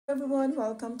Everyone,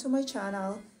 welcome to my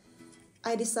channel.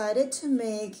 I decided to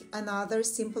make another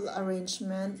simple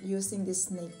arrangement using this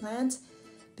snake plant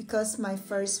because my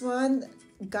first one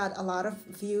got a lot of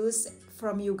views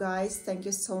from you guys. Thank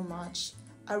you so much.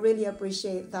 I really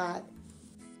appreciate that.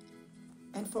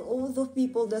 And for all the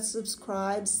people that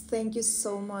subscribes, thank you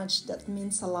so much. That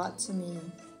means a lot to me.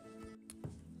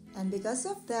 And because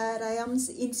of that, I am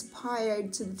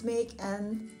inspired to make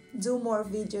and do more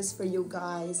videos for you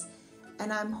guys.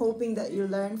 And I'm hoping that you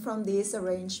learn from these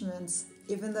arrangements.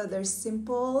 Even though they're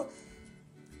simple,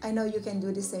 I know you can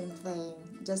do the same thing.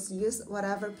 Just use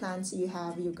whatever plants you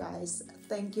have, you guys.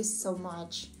 Thank you so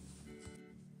much.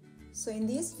 So in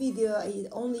this video, I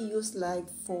only use like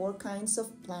 4 kinds of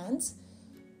plants.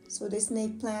 So the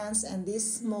snake plants and these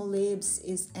small leaves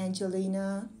is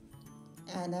Angelina.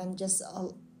 And then just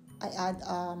I add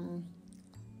a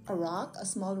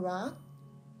small rock.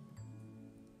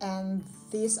 And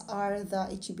these are the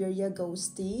Echeveria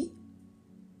ghosty.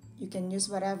 You can use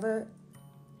whatever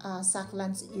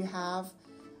succulents you have.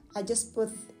 I just put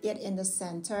it in the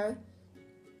center,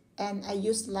 and I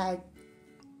use like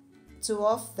 2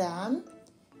 of them.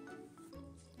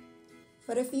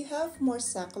 But if you have more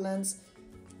succulents,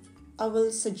 I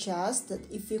will suggest that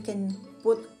if you can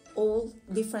put all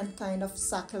different kind of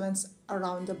succulents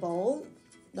around the bowl,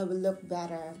 that will look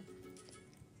better.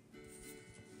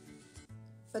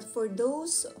 But for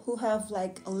those who have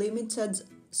like a limited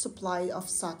supply of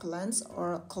succulents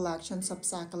or collections of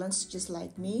succulents just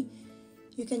like me,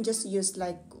 you can just use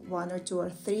like 1 or 2 or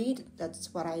 3.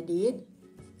 That's what I did,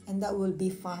 and that will be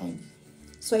fine.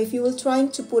 So if you were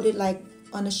trying to put it like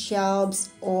on the shelves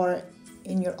or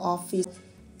in your office,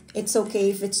 it's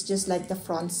okay if it's just like the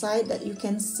front side that you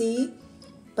can see.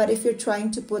 But if you're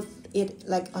trying to put it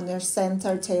like on your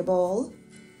center table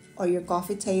or your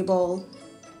coffee table,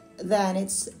 then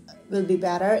it will be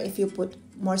better if you put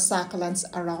more succulents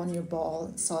around your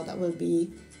bowl. So that will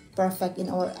be perfect in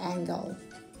our angle.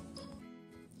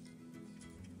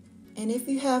 And if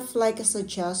you have like a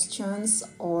suggestions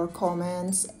or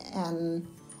comments and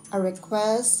a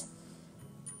request,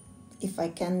 if I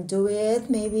can do it,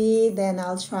 maybe then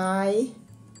I'll try.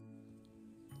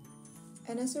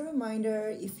 And as a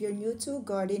reminder, if you're new to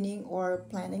gardening or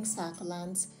planting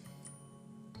succulents,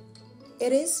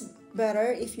 it is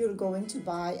better if you're going to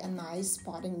buy a nice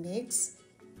potting mix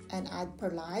and add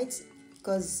perlite,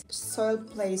 because soil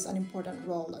plays an important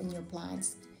role in your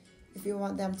plants if you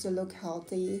want them to look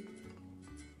healthy.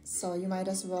 So you might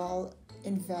as well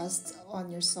invest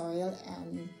on your soil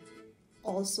and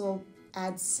also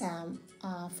add some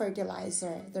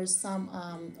fertilizer. There's some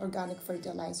organic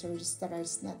fertilizers that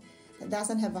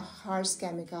doesn't have a harsh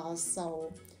chemicals,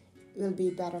 so it will be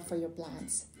better for your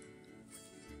plants.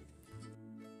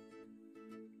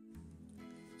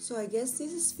 So I guess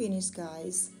this is finished,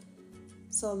 guys.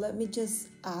 So let me just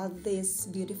add this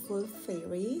beautiful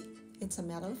fairy. It's a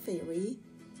metal fairy.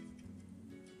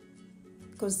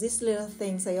 Because these little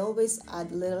things, I always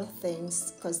add little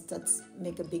things because that's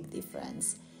make a big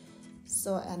difference.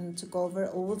 So, and to cover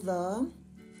all the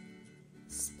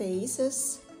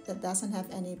spaces that doesn't have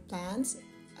any plants,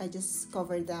 I just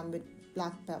cover them with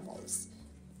black pebbles.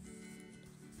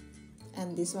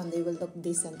 And this one, they will look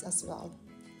decent as well.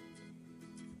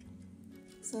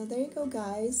 So there you go,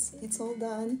 guys. It's all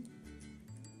done.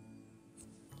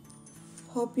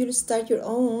 Hope you'll start your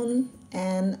own,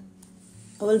 and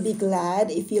I will be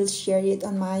glad if you'll share it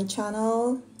on my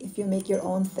channel if you make your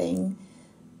own thing.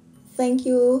 Thank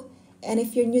you. And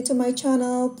if you're new to my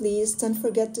channel, please don't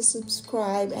forget to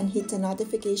subscribe and hit the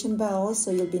notification bell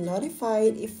so you'll be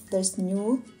notified if there's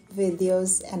new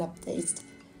videos and updates.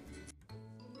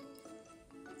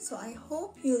 So I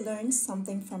hope you learned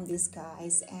something from this,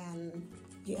 guys, and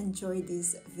you enjoyed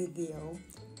this video.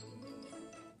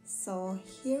 So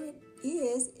here it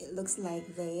is. It looks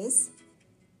like this.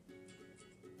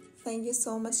 Thank you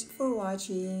so much for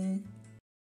watching,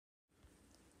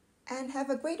 and have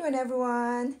a great one,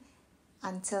 everyone.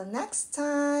 Until next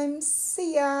time,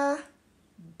 see ya.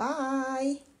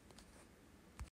 Bye.